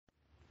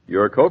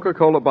Your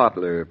Coca-Cola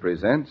bottler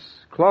presents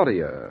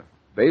Claudia,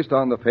 based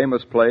on the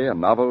famous play and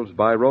novels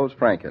by Rose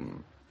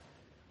Franken.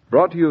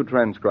 Brought to you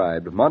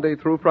transcribed Monday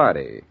through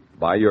Friday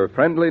by your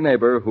friendly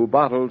neighbor who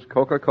bottles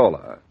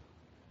Coca-Cola.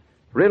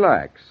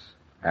 Relax,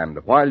 and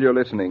while you're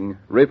listening,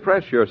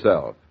 refresh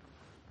yourself.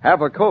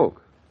 Have a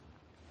Coke.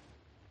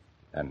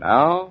 And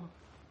now,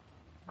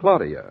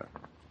 Claudia.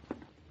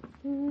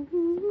 Mrs.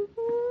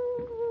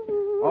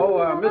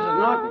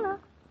 Norton.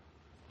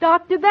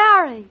 Dr.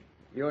 Barry.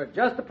 You're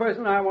just the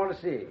person I want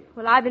to see.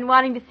 Well, I've been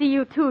wanting to see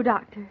you too,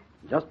 Doctor.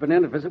 Just been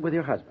in to visit with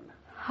your husband.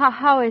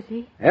 How is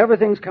he?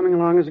 Everything's coming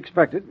along as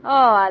expected. Oh,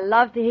 I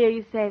love to hear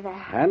you say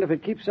that. And if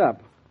it keeps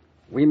up,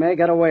 we may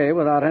get away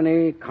without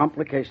any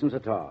complications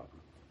at all.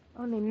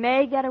 Only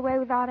may get away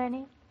without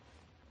any?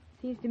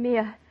 Seems to me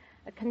a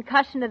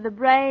concussion of the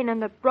brain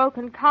and a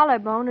broken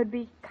collarbone would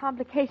be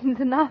complications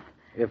enough.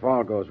 If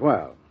all goes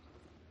well.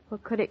 Well,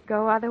 could it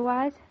go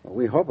otherwise? Well,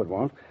 we hope it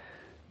won't.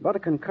 But a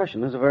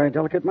concussion is a very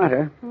delicate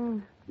matter.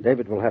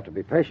 David will have to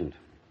be patient.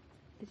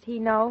 Does he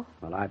know?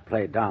 Well, I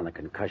played down the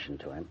concussion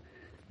to him.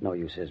 No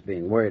use his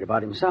being worried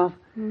about himself.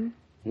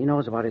 He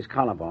knows about his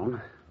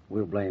collarbone.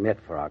 We'll blame it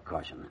for our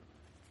caution.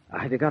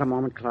 Have you got a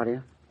moment,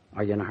 Claudia?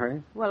 Are you in a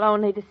hurry? Well,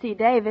 only to see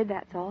David,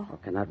 that's all. Well,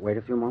 can that wait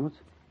a few moments?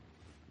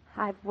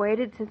 I've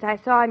waited since I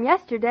saw him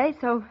yesterday,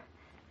 so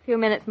a few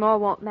minutes more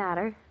won't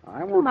matter.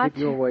 I won't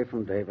keep you away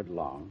from David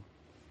long.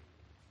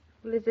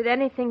 Well, is it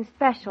anything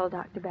special,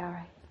 Dr.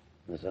 Barry?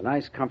 There's a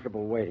nice,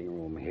 comfortable waiting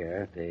room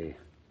here at the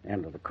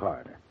end of the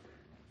corridor.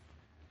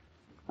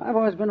 I've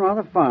always been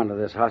rather fond of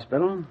this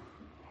hospital.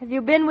 Have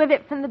you been with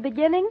it from the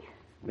beginning?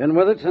 Been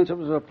with it since it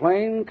was a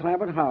plain,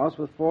 clapboard house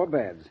with 4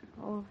 beds.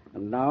 Oh.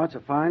 And now it's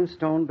a fine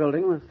stone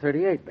building with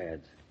 38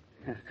 beds.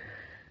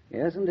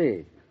 Yes,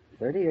 indeed.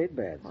 38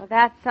 beds. Well,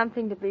 that's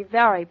something to be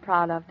very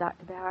proud of,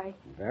 Dr. Barry.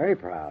 Very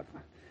proud.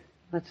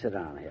 Let's sit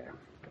down here.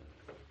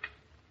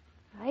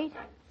 Right?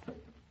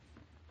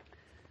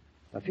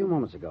 A few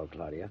moments ago,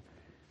 Claudia,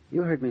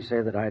 you heard me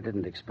say that I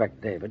didn't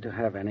expect David to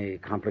have any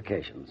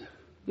complications.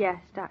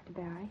 Yes, Dr.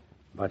 Barry.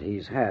 But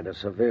he's had a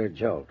severe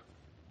jolt,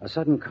 a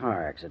sudden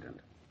car accident.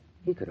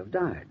 He could have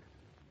died.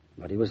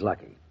 But he was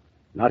lucky.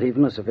 Not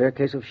even a severe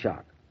case of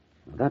shock.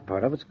 Well, that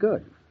part of it's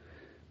good.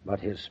 But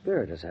his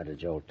spirit has had a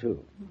jolt,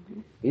 too.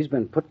 He's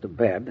been put to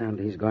bed, and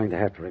he's going to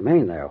have to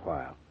remain there a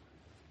while.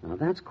 Now,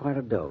 that's quite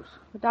a dose.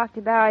 Well,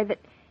 Dr. Barry,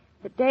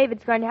 that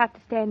David's going to have to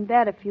stay in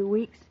bed a few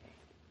weeks,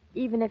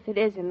 even if it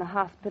is in the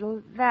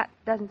hospital, that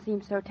doesn't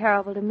seem so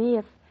terrible to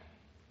me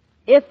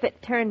if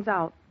it turns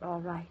out all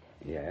right.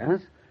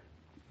 Yes,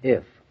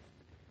 if.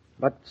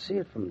 But see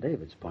it from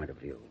David's point of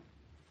view.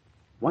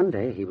 One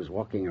day he was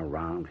walking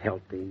around,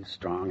 healthy,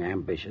 strong,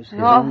 ambitious,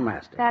 his own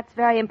master. That's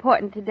very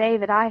important to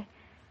David. I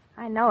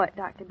know it,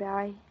 Dr.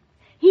 Barry.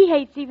 He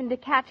hates even to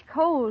catch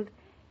cold.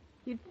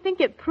 You'd think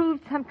it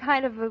proved some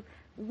kind of a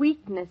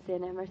weakness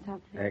in him or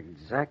something.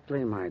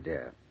 Exactly, my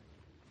dear.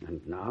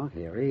 And now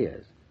here he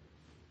is.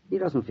 He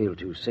doesn't feel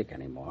too sick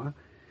anymore.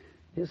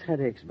 His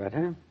headache's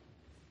better.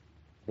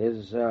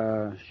 His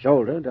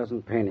shoulder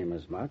doesn't pain him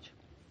as much.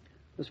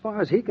 As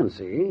far as he can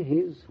see,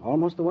 he's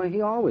almost the way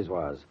he always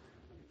was.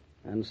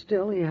 And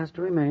still he has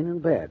to remain in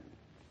bed.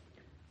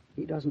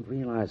 He doesn't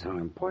realize how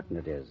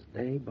important it is,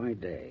 day by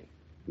day,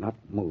 not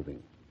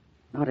moving,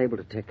 not able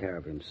to take care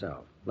of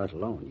himself, let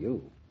alone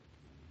you.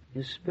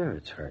 His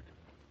spirit's hurt.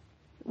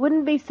 It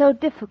wouldn't be so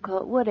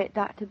difficult, would it,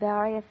 Dr.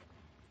 Barry, if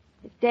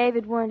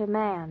David weren't a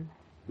man?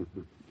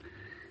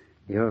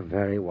 You're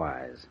very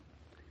wise.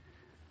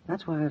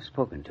 That's why I've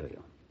spoken to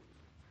you.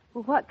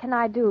 Well, what can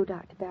I do,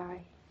 Dr.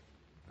 Barry?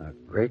 A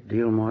great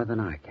deal more than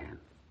I can.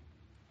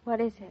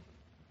 What is it?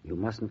 You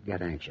mustn't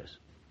get anxious.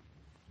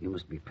 You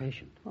must be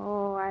patient.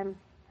 Oh, I'm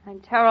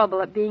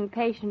terrible at being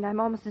patient. I'm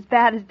almost as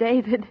bad as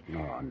David.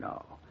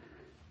 No.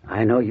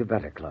 I know you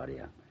better,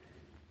 Claudia.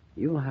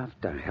 You'll have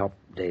to help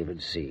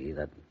David see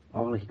that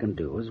all he can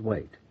do is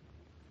wait.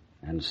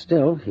 And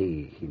still,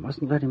 he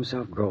mustn't let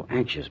himself grow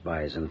anxious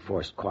by his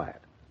enforced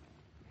quiet.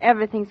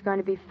 Everything's going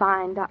to be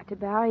fine, Dr.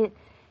 Barry.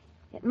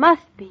 It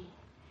must be.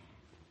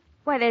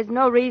 Why, there's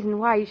no reason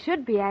why you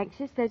should be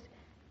anxious. There's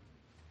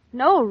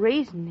no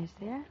reason, is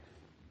there?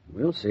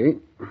 We'll see.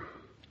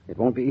 It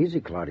won't be easy,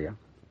 Claudia,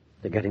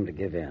 to get him to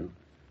give in.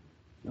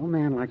 No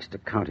man likes to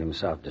count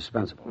himself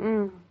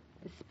dispensable.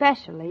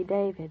 Especially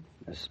David.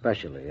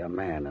 Especially a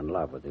man in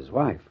love with his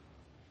wife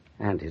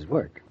and his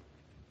work.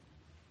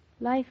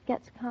 Life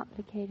gets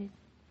complicated.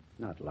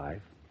 Not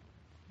life.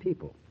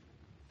 People.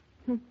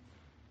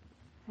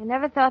 I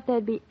never thought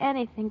there'd be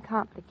anything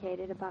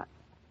complicated about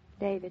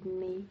David and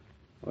me.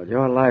 Well,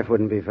 your life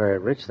wouldn't be very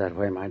rich that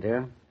way, my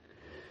dear.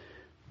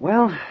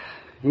 Well,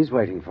 he's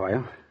waiting for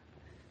you.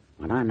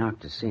 When I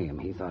knocked to see him,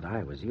 he thought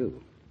I was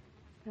you.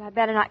 Well, I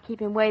better not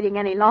keep him waiting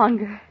any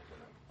longer.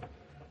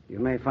 You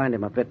may find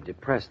him a bit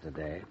depressed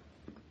today.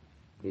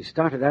 He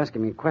started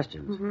asking me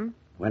questions.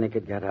 When he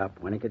could get up,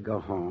 when he could go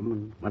home,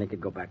 and when he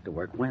could go back to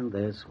work. When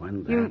this,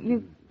 when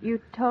that.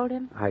 You told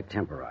him? I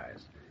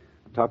temporized.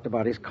 Talked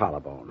about his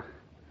collarbone.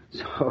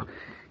 So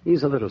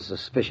He's a little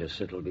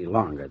suspicious it'll be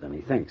longer than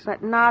he thinks.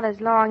 But not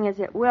as long as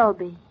it will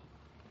be.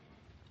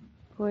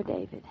 Poor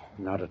David.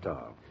 Not at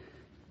all.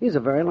 He's a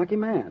very lucky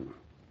man.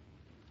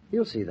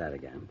 You'll see that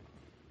again.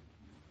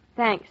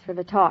 Thanks for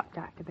the talk,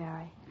 Dr.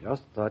 Barry.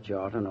 Just thought you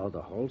ought to know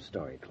the whole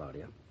story,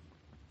 Claudia.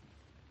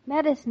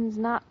 Medicine's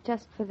not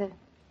just for the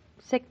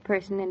sick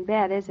person in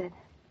bed, is it?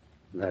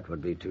 That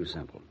would be too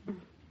simple.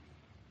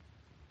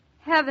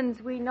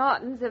 Heavens, we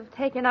Nortons have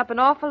taken up an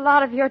awful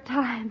lot of your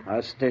time.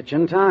 A stitch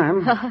in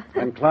time.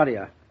 And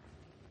Claudia,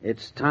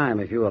 it's time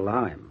if you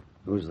allow him.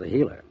 Who's the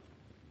healer?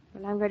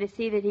 Well, I'm going to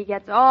see that he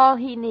gets all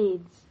he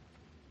needs.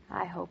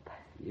 I hope.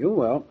 You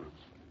will.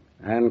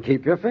 And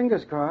keep your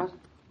fingers crossed.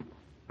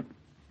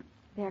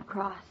 They're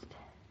crossed.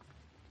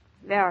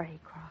 Very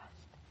crossed.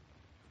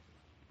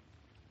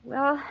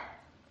 Well,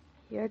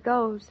 here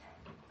goes.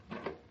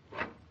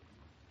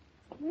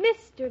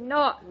 Mr.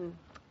 Norton,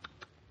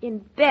 in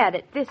bed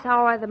at this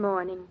hour of the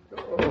morning.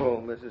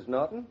 Oh, Mrs.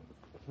 Norton?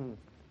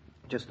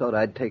 Just thought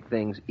I'd take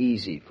things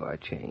easy for a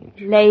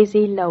change.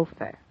 Lazy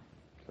loafer.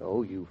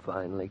 So you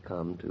finally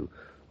come to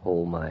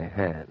hold my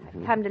hand.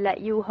 I've come to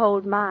let you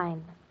hold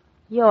mine.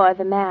 You're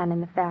the man in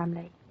the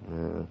family.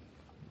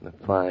 A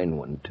fine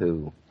one,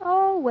 too.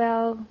 Oh,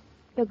 well,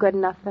 you're good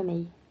enough for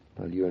me.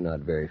 Well, you're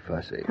not very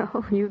fussy.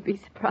 Oh, you'd be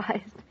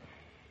surprised.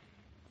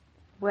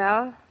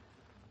 Well,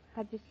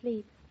 how'd you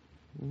sleep?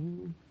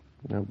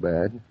 Not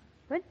bad.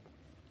 What?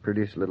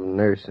 Prettiest little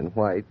nurse in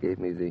white gave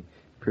me the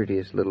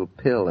prettiest little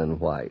pill in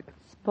white.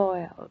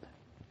 Spoiled.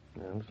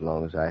 Well, as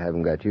long as I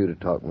haven't got you to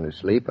talk me to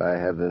sleep, I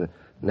have the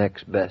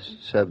next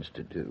best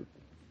substitute.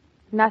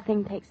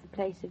 Nothing takes the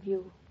place of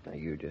you. Now,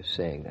 you're just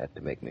saying that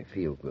to make me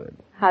feel good.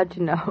 How'd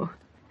you know?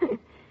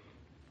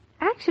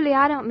 Actually,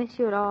 I don't miss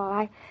you at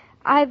all.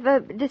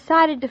 I've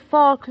decided to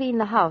fall clean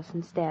the house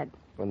instead.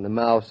 When the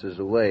mouse is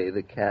away,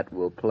 the cat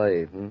will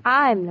play,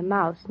 I'm the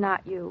mouse,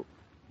 not you.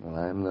 Well,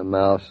 I'm the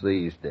mouse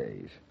these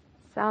days.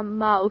 Some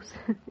mouse.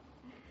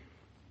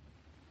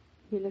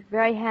 You look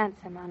very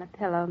handsome on a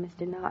pillow,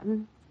 Mr.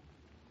 Norton.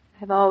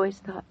 I've always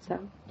thought so.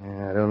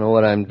 Yeah, I don't know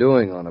what I'm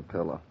doing on a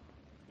pillow.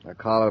 A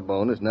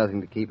collarbone is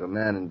nothing to keep a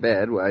man in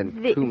bed. Why,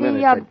 in 2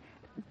 minutes...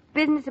 The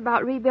business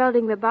about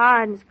rebuilding the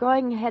barn is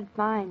going ahead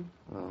fine.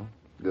 Oh,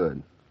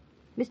 good.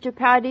 Mr.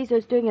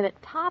 Paradiso's doing it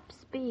at top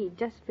speed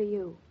just for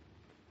you.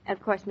 And,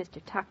 of course,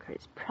 Mr. Tucker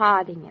is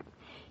prodding him.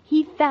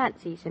 He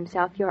fancies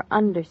himself your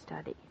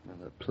understudy. Well,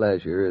 the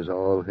pleasure is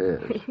all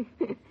his.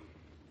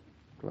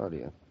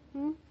 Claudia,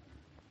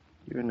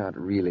 you're not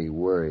really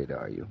worried,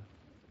 are you?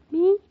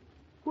 Me?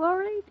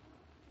 Worried?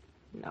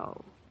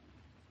 No.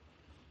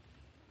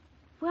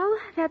 Well,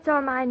 that's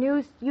all my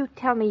news. You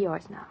tell me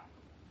yours now.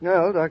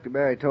 No, Dr.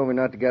 Barry told me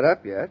not to get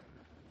up yet.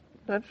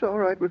 That's all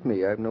right with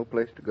me. I have no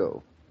place to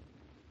go.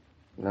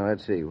 Now,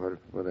 let's see.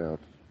 What else?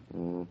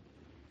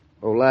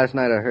 Oh, last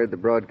night I heard the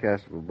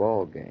broadcast of a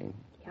ball game.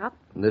 Yep.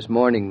 And this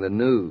morning, the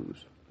news.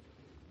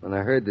 When I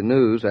heard the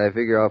news, I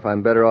figure if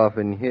I'm better off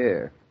in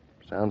here.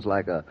 Sounds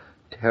like a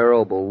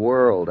terrible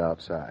world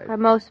outside. For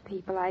most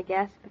people, I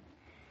guess. But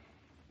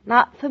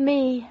not for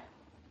me.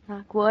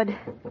 Knock wood.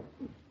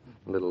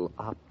 Little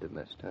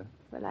optimist, huh?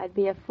 Well, I'd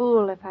be a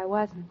fool if I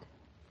wasn't.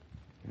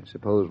 I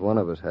suppose one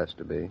of us has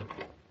to be.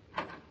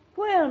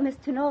 Well,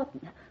 Mr.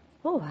 Norton.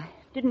 Oh, I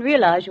didn't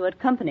realize you had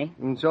company.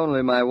 It's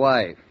only my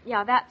wife.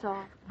 Yeah, that's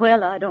all.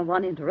 Well, I don't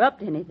want to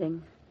interrupt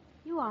anything.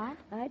 You aren't?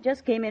 I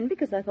just came in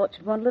because I thought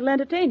you'd want a little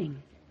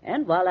entertaining.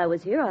 And while I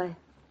was here,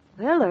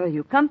 Well, are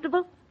you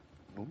comfortable?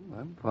 Oh,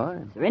 I'm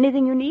fine. Is there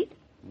anything you need?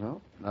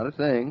 No, not a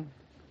thing.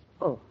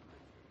 Oh.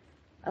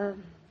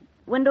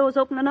 Windows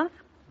open enough?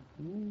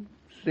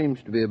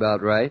 Seems to be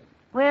about right.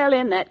 Well,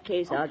 in that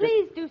case, I'll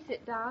please do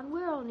sit down.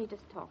 We're only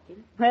just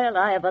talking. Well,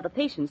 I have other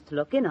patients to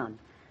look in on.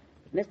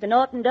 Mr.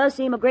 Norton does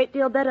seem a great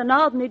deal better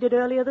now than he did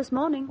earlier this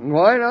morning.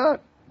 Why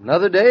not?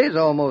 Another day's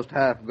almost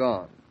half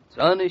gone.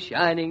 Sun is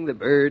shining, the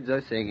birds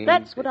are singing.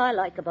 That's what I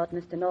like about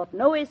Mr.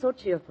 Norton. Always so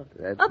cheerful.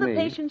 That's Other me.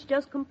 patients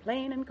just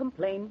complain and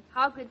complain.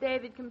 How could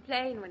David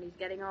complain when he's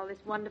getting all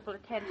this wonderful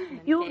attention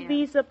and You'll care?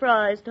 be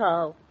surprised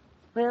how.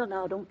 Well,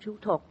 now, don't you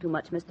talk too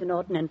much, Mr.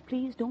 Norton, and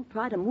please don't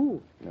try to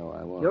move. No,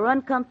 I won't. You're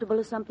uncomfortable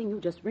or something, you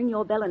just ring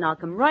your bell and I'll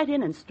come right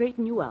in and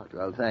straighten you out.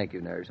 Well, thank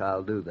you, nurse.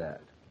 I'll do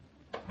that.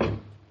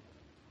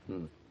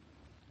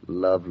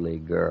 Lovely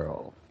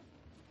girl.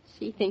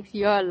 She thinks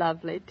you're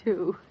lovely,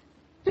 too.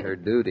 It's her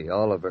duty.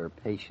 All of her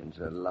patients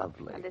are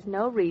lovely. And there's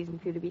no reason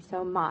for you to be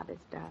so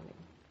modest, darling.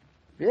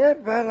 Yeah,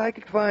 but I like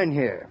it fine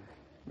here.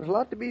 There's a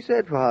lot to be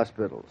said for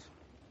hospitals.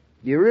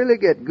 You really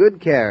get good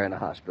care in a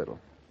hospital.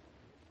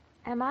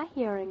 Am I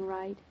hearing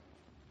right?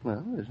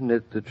 Well, isn't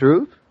it the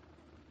truth?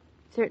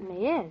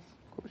 Certainly is.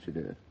 Of course it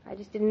is. I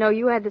just didn't know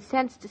you had the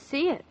sense to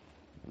see it.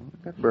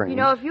 I got brains. You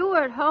know, if you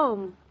were at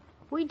home,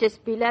 we'd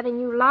just be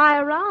letting you lie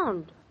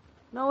around.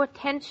 No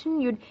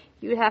attention.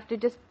 You'd have to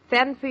just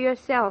fend for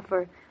yourself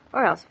or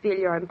else feel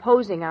you're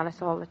imposing on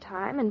us all the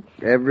time. And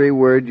every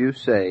word you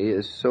say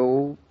is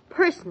so...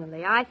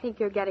 Personally, I think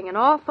you're getting an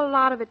awful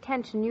lot of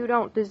attention you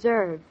don't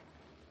deserve.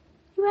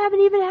 You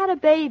haven't even had a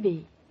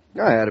baby.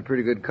 I had a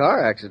pretty good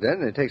car accident,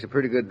 and it takes a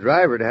pretty good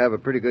driver to have a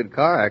pretty good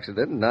car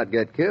accident and not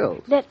get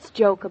killed. Let's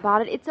joke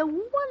about it. It's a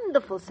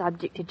wonderful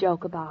subject to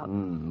joke about.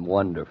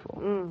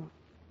 Wonderful.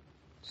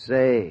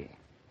 Say,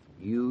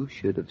 you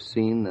should have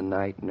seen the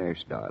night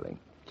nurse, darling.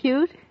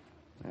 Cute?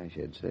 I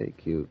should say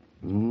cute.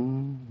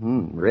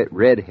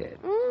 Redhead.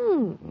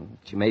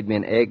 She made me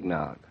an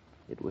eggnog.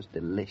 It was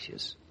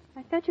delicious.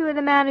 I thought you were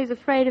the man who's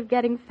afraid of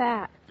getting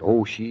fat.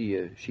 Oh,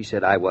 she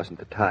said I wasn't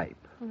the type.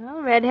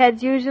 Well,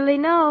 redheads usually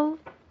know.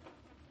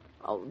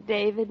 Oh,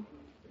 David,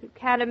 you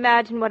can't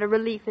imagine what a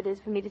relief it is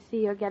for me to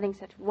see you're getting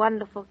such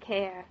wonderful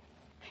care.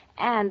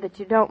 And that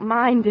you don't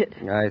mind it.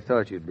 I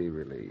thought you'd be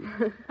relieved.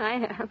 I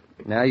am.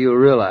 Now you'll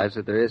realize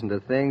that there isn't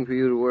a thing for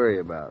you to worry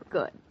about.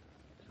 Good.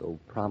 So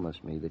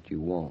promise me that you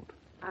won't.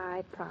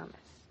 I promise.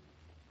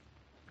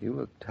 You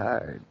look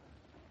tired.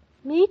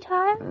 Me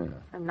tired? Yeah.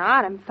 I'm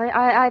not.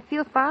 I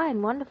feel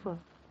fine. Wonderful.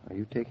 Are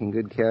you taking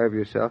good care of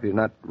yourself? You're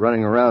not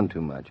running around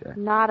too much, eh?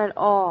 Not at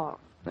all.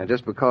 Now,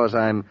 just because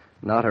I'm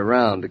not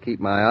around to keep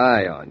my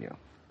eye on you,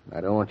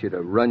 I don't want you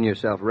to run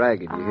yourself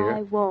ragged, you hear?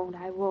 I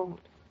won't.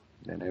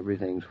 Then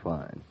everything's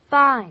fine.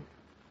 Fine.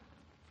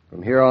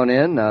 From here on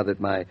in, now that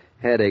my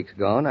headache's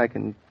gone, I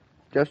can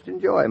just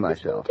enjoy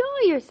myself. Just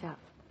enjoy yourself.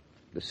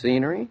 The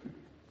scenery?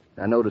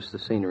 I noticed the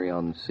scenery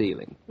on the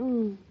ceiling.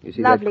 You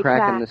see Lovely that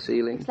crack in cracks. the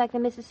ceiling? It's like the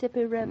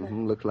Mississippi River.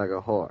 Looks like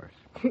a horse.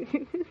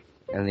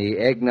 And the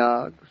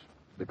eggnogs,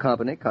 the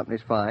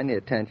company's fine, the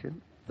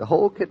attention, the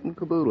whole kit and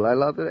caboodle. I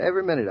love it,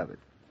 every minute of it.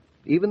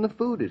 Even the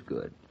food is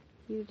good.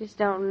 You just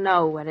don't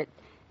know what it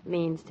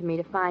means to me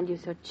to find you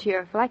so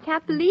cheerful. I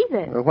can't believe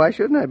it. Well, why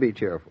shouldn't I be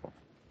cheerful?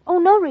 Oh,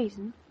 no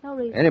reason. No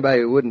reason.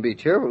 Anybody who wouldn't be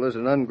cheerful is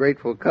an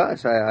ungrateful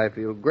cuss. I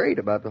feel great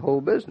about the whole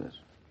business.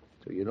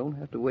 So you don't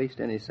have to waste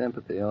any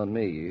sympathy on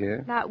me, you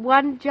hear? Not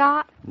one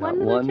jot? One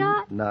little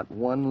jot? Not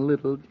one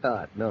little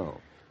jot, no.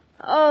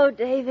 Oh,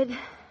 David,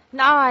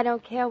 now I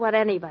don't care what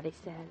anybody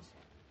says.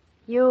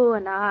 You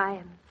and I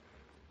and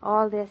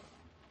all this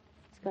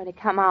is going to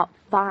come out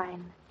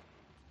fine.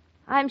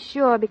 I'm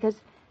sure because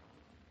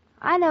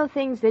I know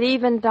things that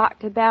even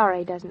Dr.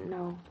 Barry doesn't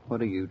know.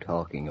 What are you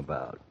talking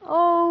about?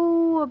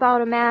 Oh,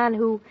 about a man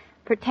who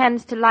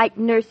pretends to like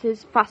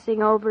nurses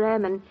fussing over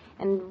him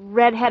and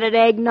red-headed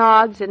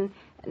eggnogs and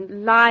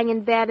lying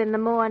in bed in the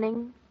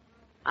morning.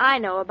 I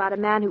know about a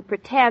man who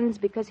pretends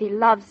because he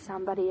loves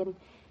somebody, and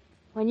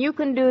when you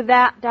can do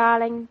that,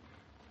 darling,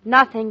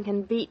 nothing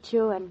can beat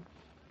you, and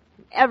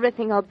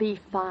everything will be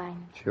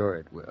fine. Sure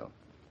it will.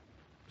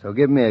 So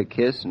give me a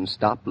kiss and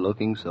stop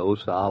looking so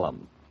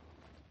solemn.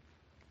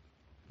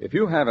 If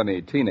you have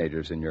any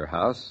teenagers in your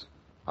house,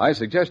 I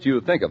suggest you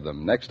think of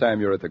them next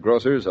time you're at the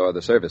grocer's or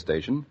the service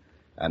station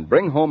and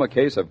bring home a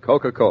case of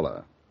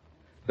Coca-Cola.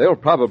 They'll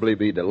probably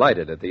be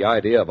delighted at the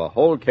idea of a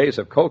whole case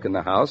of Coke in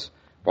the house,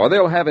 for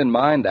they'll have in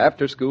mind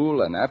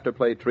after-school and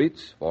after-play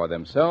treats for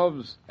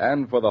themselves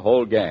and for the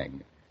whole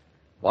gang.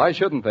 Why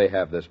shouldn't they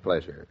have this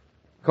pleasure?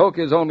 Coke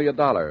is only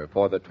 $1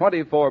 for the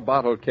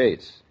 24-bottle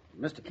case.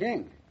 Mr.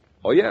 King.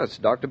 Oh, yes,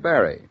 Dr.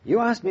 Barry. You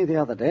asked me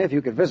the other day if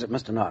you could visit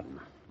Mr. Norton.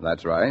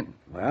 That's right.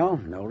 Well,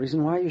 no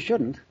reason why you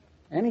shouldn't.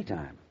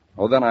 Anytime.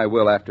 Oh, then I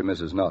will after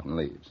Mrs. Norton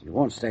leaves. You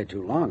won't stay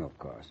too long, of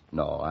course.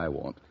 No, I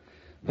won't.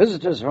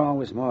 Visitors are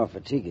always more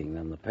fatiguing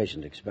than the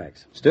patient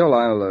expects. Still,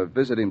 I'll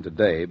visit him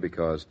today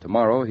because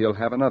tomorrow he'll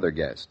have another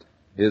guest.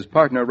 His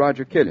partner,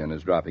 Roger Killian,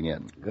 is dropping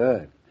in.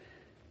 Good.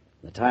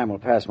 The time will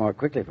pass more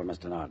quickly for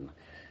Mr. Norton.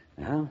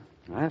 Well,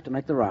 I have to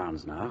make the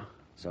rounds now,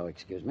 so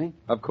excuse me.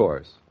 Of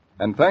course.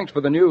 And thanks for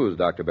the news,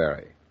 Dr.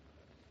 Barry.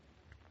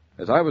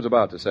 As I was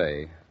about to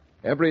say,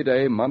 every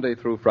day, Monday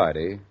through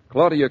Friday,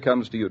 Claudia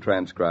comes to you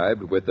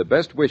transcribed with the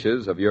best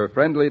wishes of your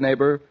friendly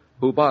neighbor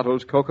who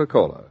bottles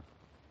Coca-Cola.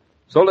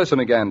 So listen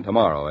again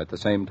tomorrow at the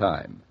same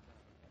time.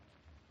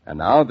 And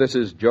now this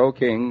is Joe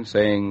King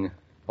saying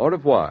au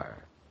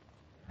revoir.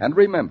 And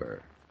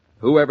remember,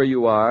 whoever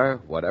you are,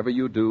 whatever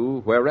you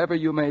do, wherever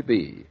you may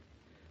be,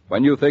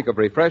 when you think of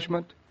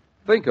refreshment,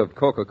 think of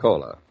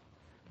Coca-Cola.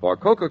 For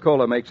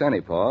Coca-Cola makes any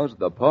pause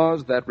the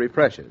pause that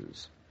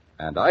refreshes.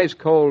 And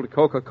ice-cold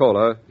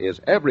Coca-Cola is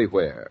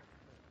everywhere.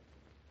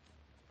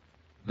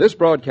 This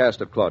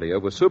broadcast of Claudia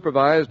was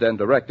supervised and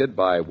directed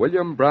by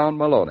William Brown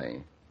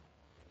Maloney.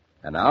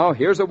 And now,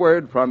 here's a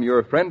word from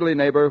your friendly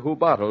neighbor who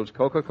bottles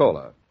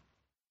Coca-Cola.